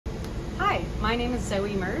Hi, my name is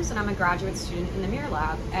Zoe Mers and I'm a graduate student in the Muir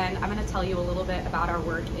Lab, and I'm going to tell you a little bit about our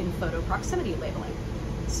work in photoproximity labeling.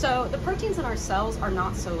 So the proteins in our cells are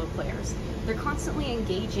not solo players. They're constantly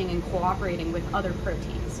engaging and cooperating with other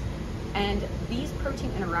proteins. And these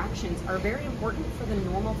protein interactions are very important for the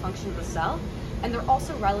normal function of the cell, and they're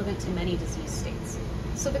also relevant to many disease states.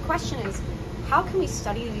 So the question is, how can we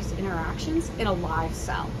study these interactions in a live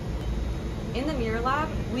cell? In the Muir Lab,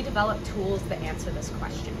 we develop tools that answer this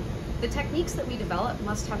question. The techniques that we develop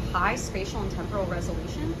must have high spatial and temporal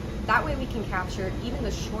resolution. That way we can capture even the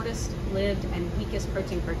shortest lived and weakest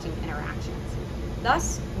protein-protein interactions.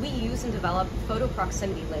 Thus, we use and develop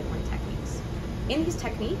photoproximity labeling techniques. In these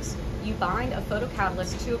techniques, you bind a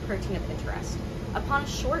photocatalyst to a protein of interest. Upon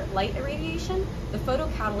short light irradiation, the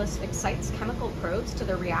photocatalyst excites chemical probes to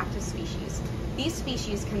their reactive species. These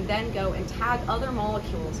species can then go and tag other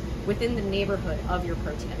molecules within the neighborhood of your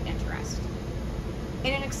protein of interest.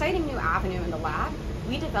 In an exciting new avenue in the lab,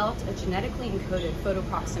 we developed a genetically encoded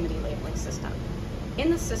photoproximity labeling system. In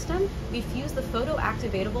the system, we fuse the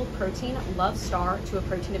photoactivatable protein LOVE* to a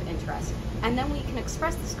protein of interest, and then we can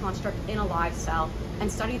express this construct in a live cell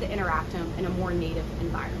and study the interactome in a more native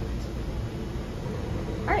environment.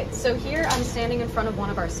 All right, so here I'm standing in front of one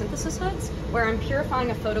of our synthesis hoods where I'm purifying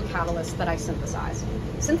a photocatalyst that I synthesized.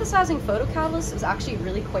 Synthesizing photocatalysts is actually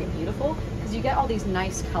really quite beautiful because you get all these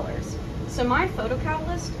nice colors. So my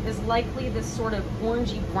photocatalyst is likely this sort of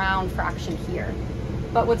orangey brown fraction here.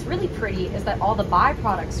 But what's really pretty is that all the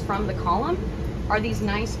byproducts from the column are these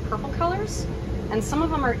nice purple colors, and some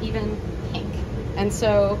of them are even pink. And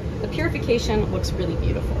so the purification looks really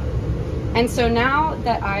beautiful. And so now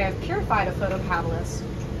that I have purified a photocatalyst,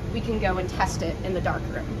 we can go and test it in the dark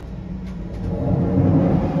room.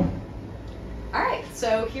 All right,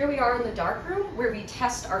 so here we are in the dark room where we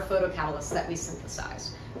test our photocatalysts that we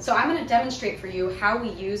synthesized. So I'm going to demonstrate for you how we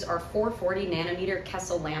use our 440 nanometer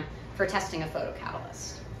Kessel lamp for testing a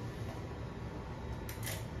photocatalyst.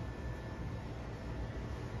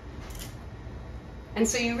 And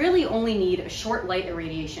so you really only need a short light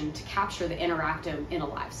irradiation to capture the interactome in a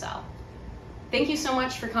live cell. Thank you so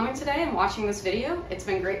much for coming today and watching this video. It's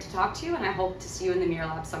been great to talk to you, and I hope to see you in the Muir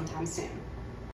Lab sometime soon.